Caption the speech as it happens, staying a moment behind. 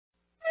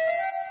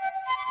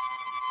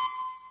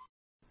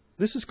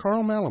This is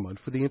Carl Malamud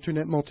for the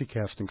Internet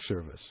Multicasting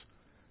Service.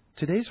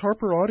 Today's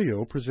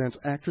HarperAudio presents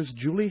actress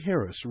Julie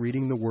Harris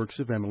reading the works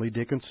of Emily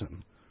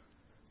Dickinson.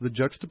 The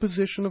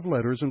juxtaposition of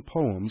letters and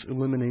poems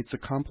illuminates a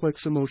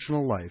complex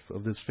emotional life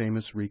of this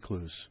famous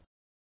recluse.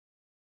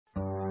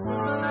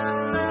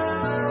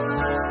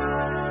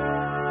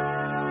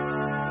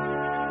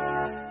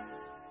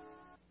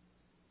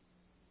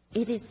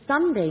 It is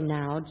Sunday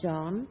now,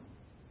 John,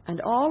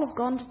 and all have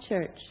gone to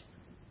church.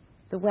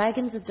 The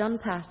wagons have done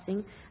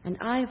passing, and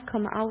I have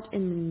come out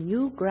in the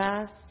new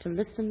grass to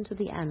listen to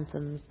the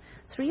anthems.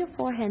 3 or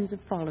 4 hens have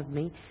followed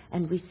me,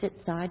 and we sit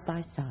side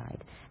by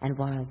side. And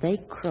while they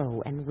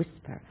crow and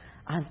whisper,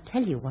 I'll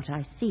tell you what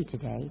I see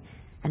today,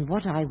 and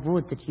what I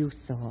would that you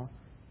saw.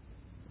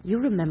 You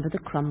remember the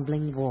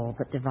crumbling wall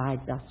that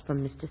divides us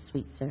from Mr.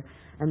 Sweetser,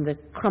 and the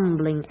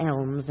crumbling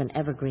elms and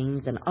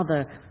evergreens and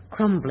other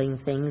crumbling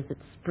things that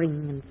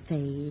spring and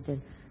fade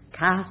and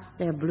cast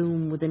their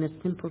bloom within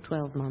a simple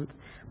 12-month.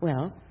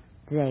 Well,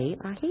 they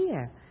are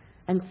here,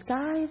 and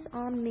skies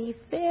on me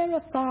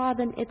fairer far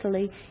than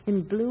Italy.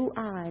 In blue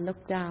eye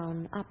look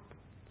down, up,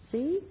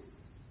 see,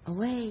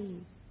 away,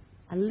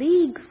 a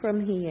league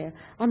from here,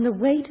 on the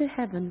way to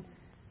heaven.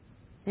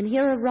 And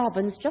here are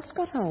robins just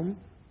got home,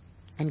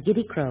 and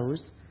giddy crows,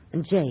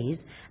 and jays,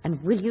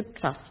 and will you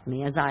trust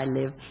me as I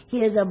live,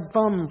 here's a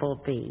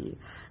bumblebee.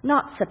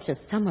 Not such as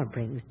summer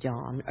brings,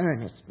 John,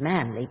 earnest,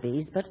 manly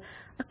bees, but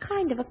a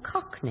kind of a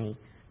cockney,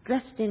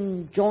 dressed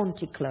in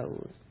jaunty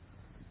clothes.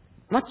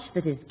 Much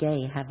that is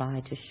gay have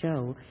I to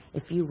show,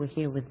 if you were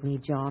here with me,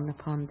 John,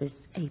 upon this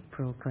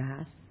April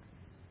grass.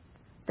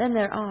 Then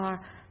there are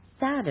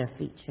sadder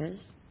features,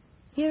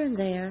 here and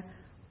there,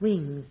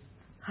 wings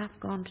half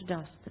gone to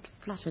dust that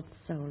fluttered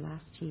so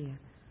last year,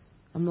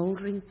 a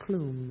mouldering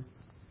plume,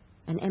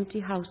 an empty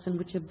house in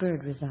which a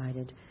bird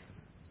resided,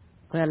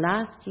 where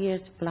last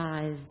year's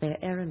flies their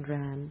errand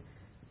ran,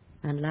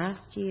 and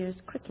last year's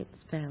crickets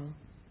fell.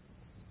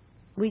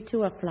 We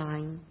too are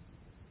flying,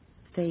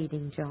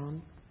 fading,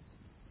 John,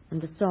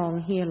 and the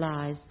song here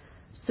lies,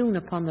 soon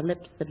upon the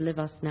lips that live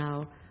us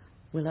now,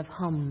 will have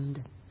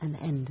hummed and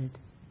ended.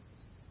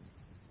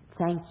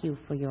 Thank you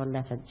for your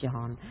letter,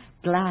 John.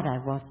 Glad I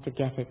was to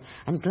get it,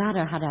 and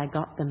gladder had I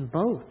got them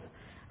both,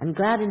 and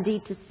glad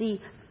indeed to see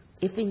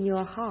if in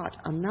your heart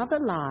another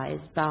lies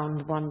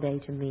bound one day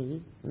to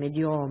me, mid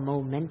your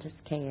momentous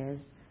cares.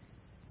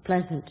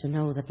 Pleasant to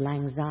know that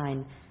Lang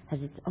Syne has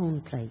its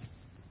own place,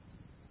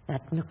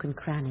 that nook and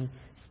cranny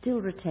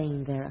still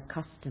retain their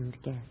accustomed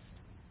guest.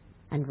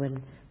 And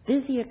when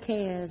busier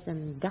cares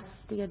and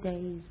dustier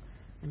days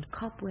and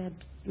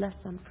cobwebs less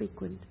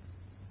unfrequent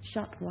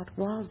shut what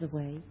was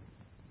away,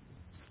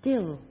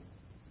 still,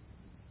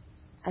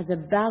 as a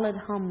ballad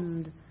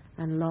hummed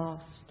and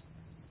lost,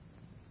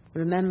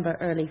 remember,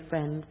 early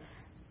friend,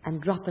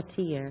 and drop a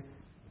tear,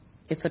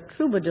 if a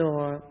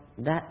troubadour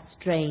that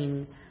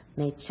strain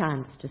may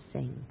chance to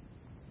sing.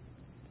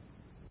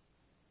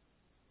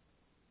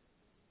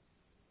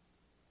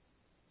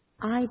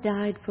 I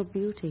died for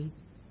beauty,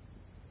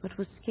 but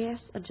was scarce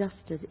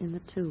adjusted in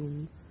the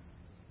tomb,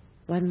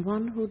 when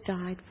one who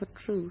died for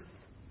truth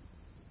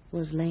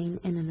was lain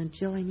in an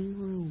adjoining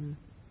room.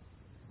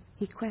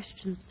 He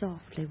questioned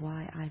softly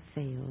why I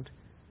failed.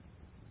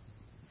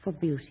 For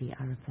beauty,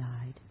 I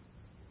replied,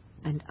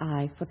 and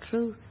I for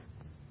truth.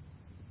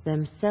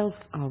 Themself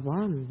are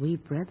one, we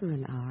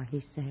brethren are,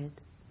 he said.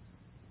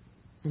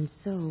 And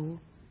so,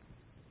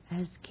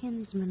 as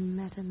kinsmen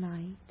met a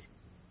night,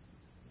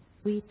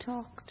 we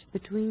talked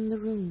between the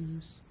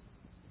rooms,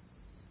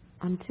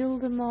 until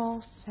the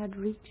moss had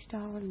reached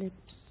our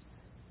lips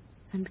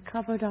and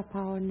covered up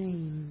our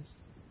names.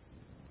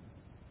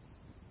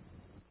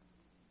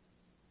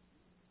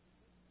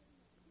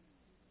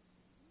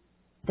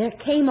 There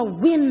came a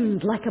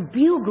wind like a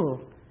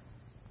bugle.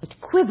 It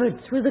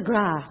quivered through the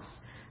grass,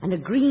 and a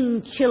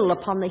green chill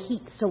upon the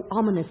heat so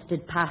ominous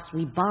did pass.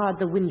 We barred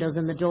the windows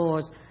and the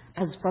doors,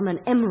 as from an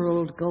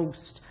emerald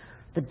ghost,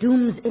 the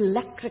doom's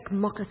electric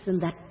moccasin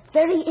that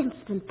very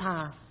instant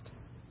passed.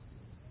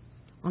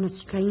 On a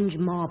strange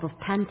mob of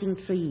panting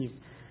trees,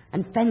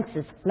 and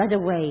fences fled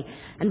away,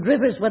 and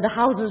rivers where the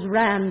houses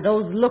ran,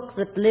 those look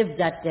that lived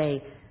that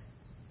day.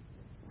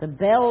 The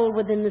bell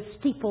within the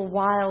steeple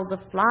while the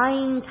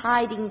flying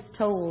tidings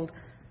told,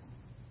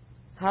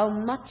 how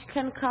much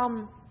can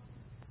come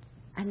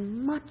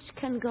and much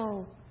can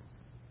go,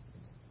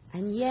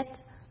 and yet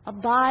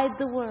abide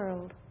the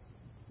world.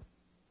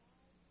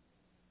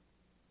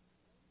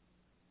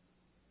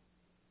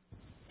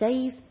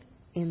 Safe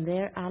in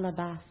their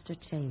alabaster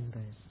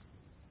chambers,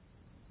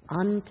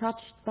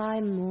 untouched by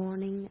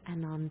morning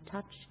and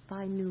untouched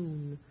by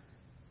noon,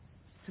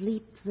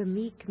 sleep the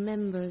meek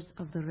members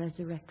of the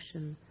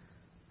resurrection,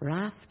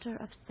 rafter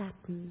of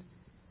satin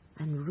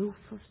and roof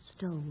of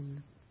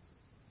stone.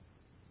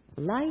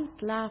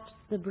 Light laughs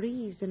the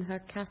breeze in her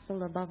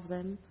castle above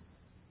them,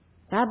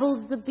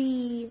 babbles the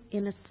bee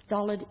in a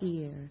stolid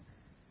ear,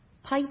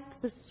 pipe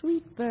the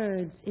sweet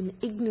birds in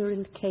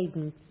ignorant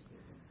cadence.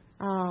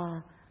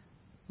 Ah,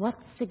 what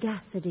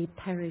sagacity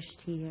perished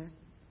here!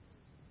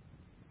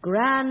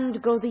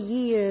 Grand go the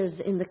years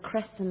in the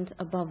crescent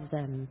above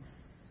them.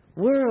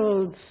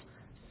 Worlds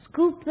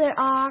scoop their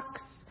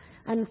arcs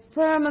and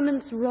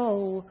firmaments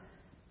roll.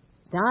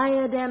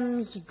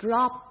 Diadems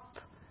drop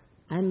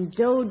and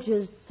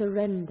doges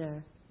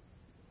surrender,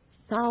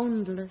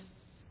 soundless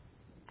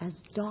as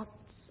dots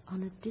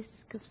on a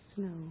disk of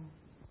snow.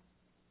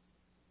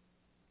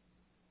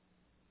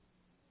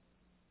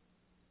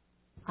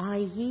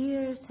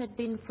 Years had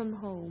been from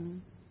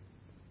home,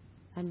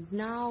 and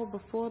now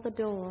before the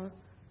door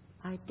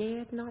I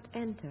dared not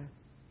enter,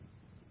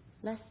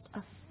 lest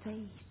a face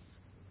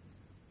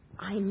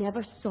I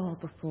never saw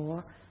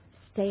before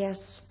stare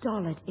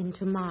stolid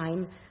into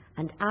mine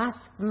and ask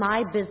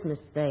my business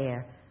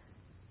there.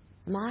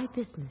 My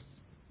business.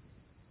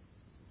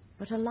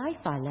 But a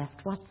life I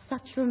left, what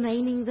such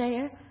remaining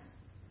there?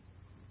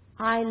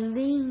 I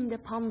leaned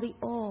upon the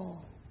awe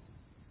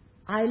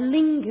I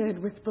lingered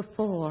with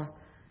before.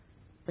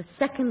 The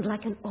second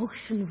like an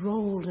ocean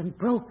rolled and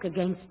broke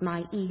against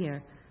my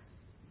ear.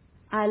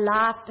 I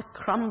laughed a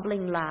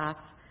crumbling laugh,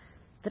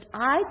 that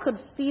I could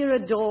fear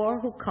adore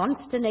who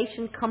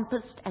consternation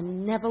compassed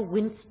and never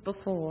winced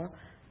before.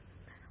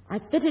 I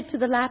fitted to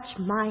the latch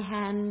my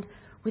hand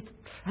with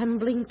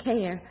trembling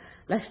care,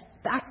 lest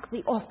back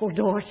the awful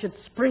door should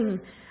spring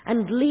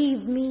and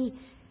leave me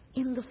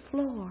in the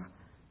floor.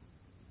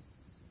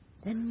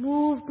 Then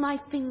moved my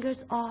fingers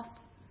off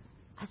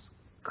as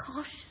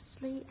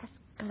cautiously as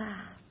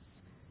glass,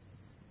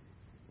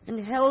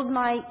 and held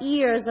my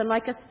ears, and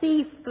like a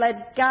thief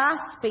fled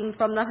gasping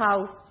from the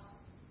house.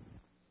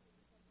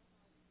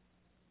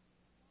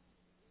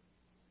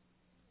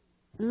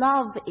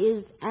 Love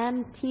is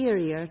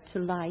anterior to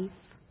life,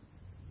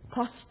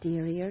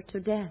 posterior to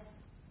death,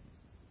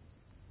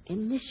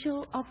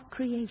 initial of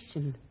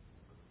creation,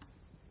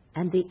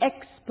 and the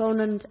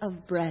exponent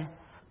of breath.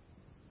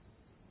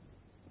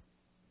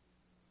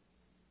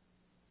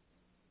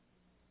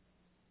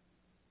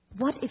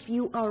 What if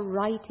you are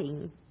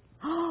writing?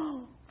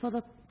 Oh, for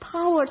the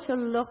power to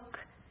look!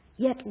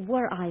 Yet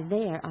were I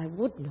there, I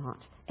would not,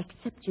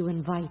 except you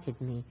invited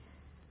me.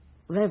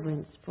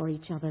 Reverence for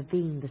each other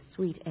being the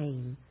sweet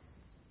aim.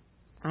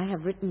 I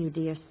have written you,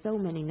 dear, so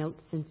many notes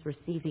since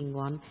receiving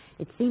one.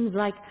 It seems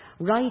like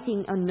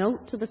writing a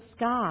note to the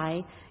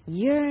sky,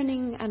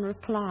 yearning and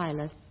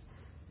replyless.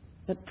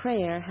 But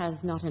prayer has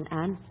not an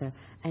answer,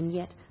 and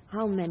yet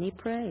how many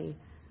pray?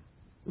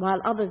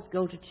 While others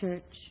go to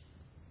church,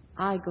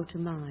 I go to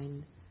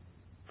mine.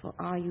 For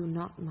are you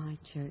not my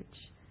church?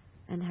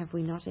 And have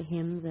we not a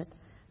hymn that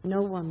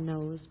no one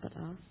knows but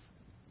us?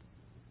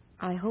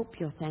 I hope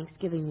your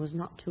thanksgiving was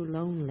not too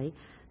lonely,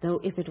 though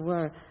if it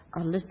were a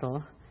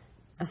little,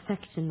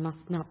 affection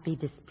must not be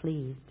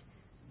displeased.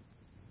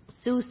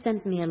 Sue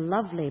sent me a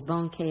lovely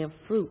bouquet of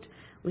fruit,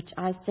 which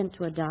I sent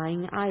to a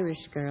dying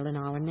Irish girl in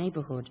our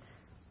neighborhood.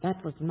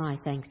 That was my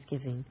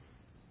thanksgiving.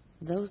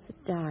 Those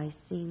that die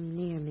seem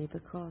near me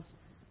because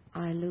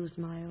I lose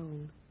my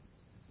own.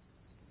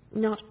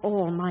 Not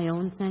all my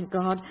own, thank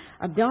God.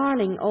 A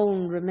darling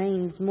own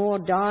remains more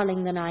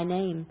darling than I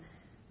name.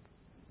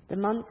 The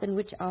month in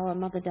which our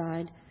mother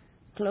died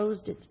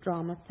closed its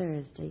drama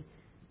Thursday,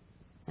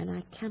 and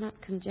I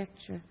cannot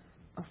conjecture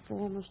a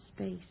form of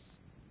space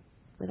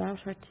without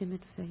her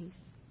timid face.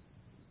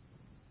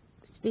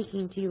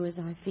 Speaking to you as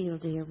I feel,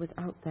 dear,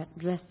 without that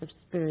dress of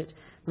spirit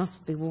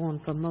must be worn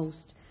for most,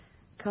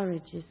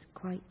 courage is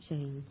quite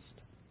changed.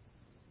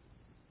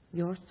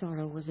 Your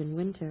sorrow was in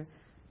winter,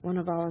 one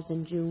of ours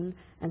in June,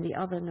 and the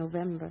other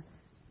November,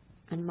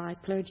 and my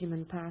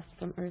clergyman passed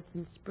from earth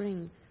in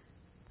spring.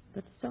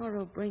 But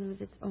sorrow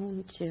brings its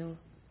own chill.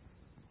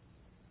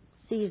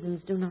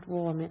 Seasons do not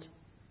warm it.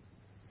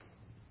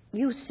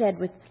 You said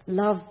with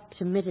love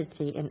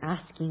timidity in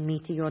asking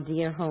me to your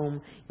dear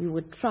home, you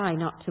would try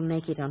not to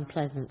make it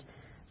unpleasant.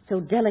 So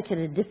delicate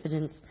a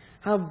diffidence,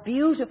 how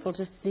beautiful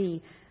to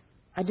see.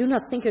 I do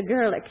not think a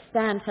girl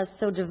extant has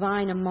so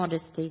divine a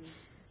modesty.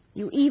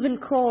 You even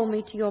call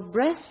me to your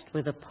breast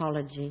with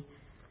apology.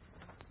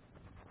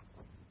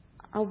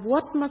 Of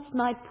what must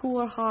my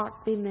poor heart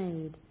be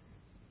made,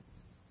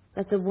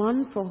 that the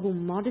one for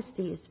whom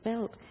modesty is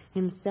felt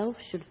himself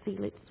should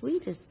feel it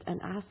sweetest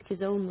and ask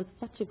his own with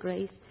such a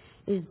grace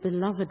is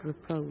beloved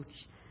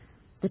reproach.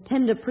 The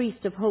tender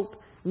priest of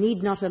hope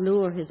need not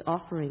allure his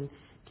offering.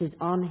 'Tis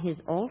on his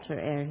altar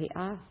ere he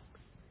asks.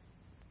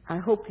 I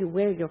hope you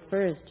wear your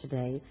furs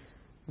today.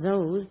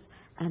 Those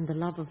and the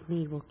love of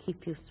me will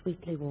keep you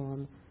sweetly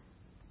warm,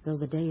 though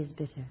the day is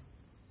bitter.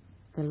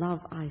 The love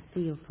I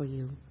feel for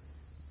you,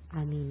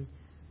 I mean,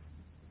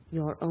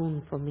 your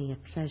own for me,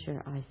 a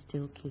treasure I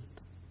still keep.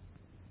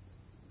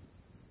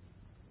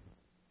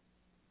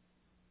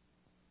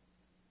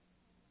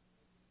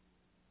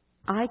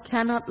 I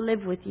cannot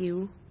live with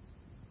you.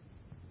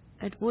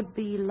 It would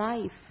be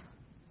life,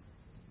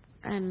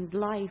 and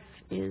life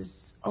is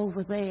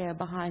over there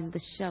behind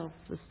the shelf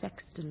the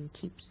sexton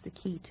keeps the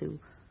key to,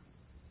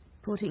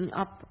 putting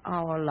up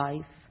our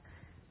life,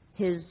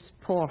 his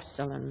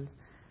porcelain,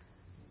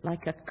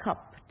 like a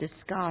cup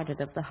discarded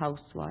of the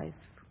housewife,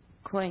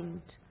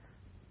 quaint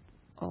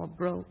or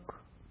broke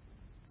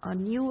A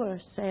newer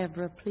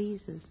Sèvres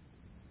pleases.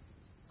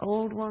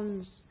 Old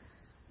ones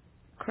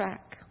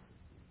crack.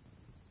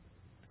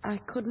 I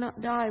could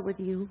not die with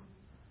you,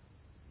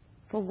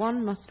 for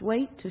one must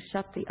wait to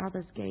shut the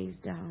other's gaze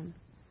down.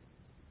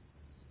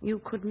 You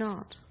could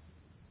not,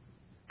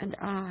 and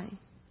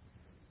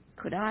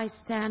could I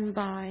stand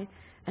by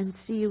and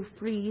see you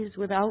freeze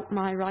without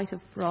my right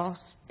of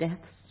frost,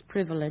 death's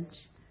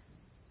privilege?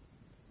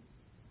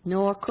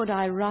 Nor could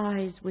I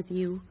rise with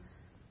you,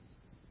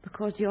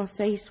 because your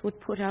face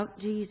would put out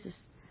Jesus,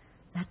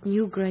 that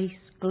new grace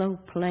glow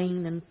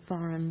plain and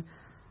foreign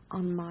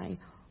on my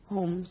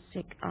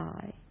homesick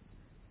eye.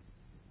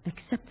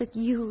 Except that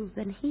you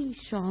than he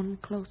shone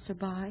closer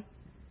by.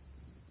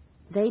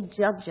 They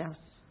judge us.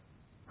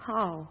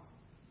 How?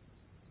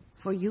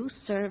 For you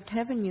served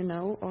heaven, you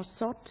know, or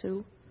sought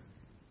to.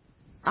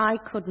 I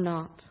could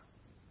not,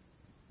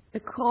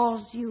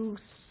 because you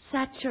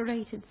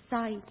saturated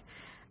sight,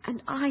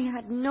 and I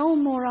had no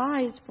more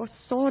eyes for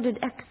sordid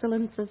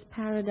excellence's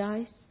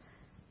paradise.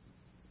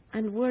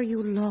 And were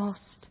you lost,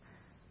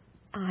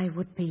 I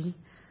would be,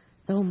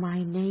 though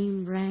my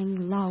name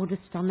rang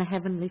loudest on the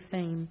heavenly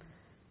fame.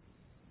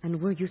 And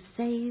were you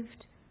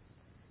saved,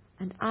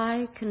 and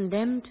I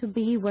condemned to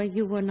be where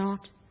you were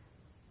not,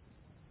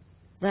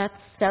 that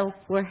self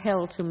were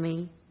hell to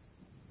me.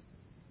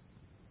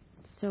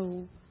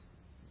 So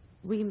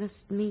we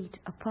must meet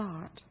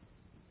apart,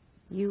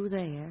 you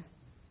there,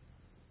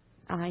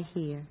 I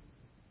here,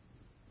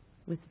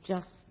 with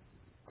just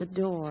the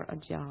door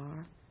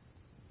ajar,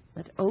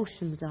 that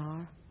oceans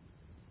are,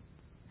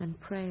 and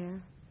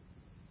prayer,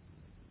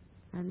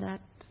 and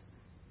that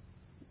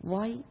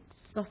white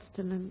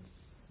sustenance,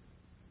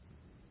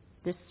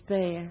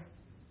 despair.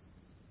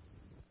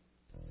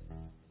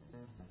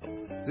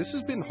 This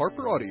has been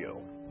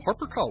HarperAudio.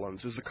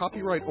 HarperCollins is the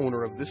copyright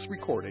owner of this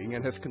recording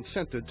and has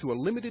consented to a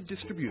limited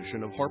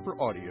distribution of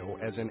HarperAudio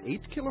as an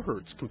 8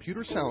 kHz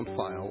computer sound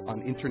file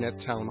on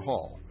Internet Town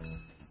Hall.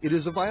 It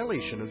is a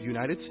violation of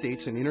United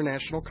States and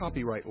international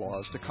copyright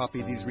laws to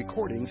copy these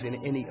recordings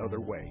in any other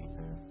way.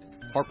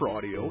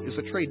 HarperAudio is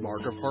a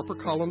trademark of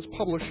HarperCollins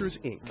Publishers,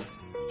 Inc.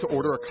 To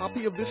order a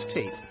copy of this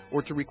tape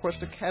or to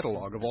request a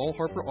catalog of all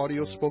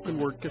HarperAudio spoken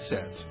word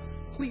cassettes,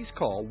 please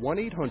call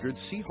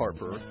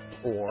 1-800-C-HARPER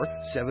or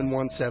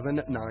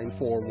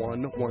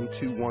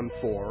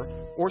 717-941-1214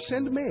 or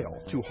send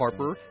mail to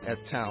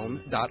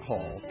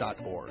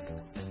harper@town.hall.org.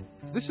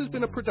 This has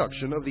been a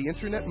production of the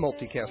Internet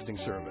Multicasting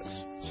Service.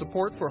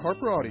 Support for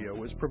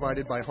HarperAudio is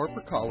provided by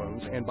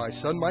HarperCollins and by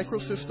Sun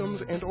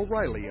Microsystems and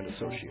O'Reilly &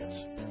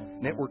 Associates.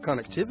 Network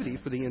connectivity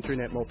for the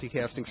Internet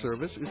Multicasting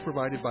Service is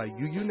provided by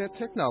UUNet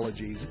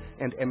Technologies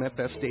and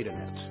MFS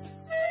DataNet.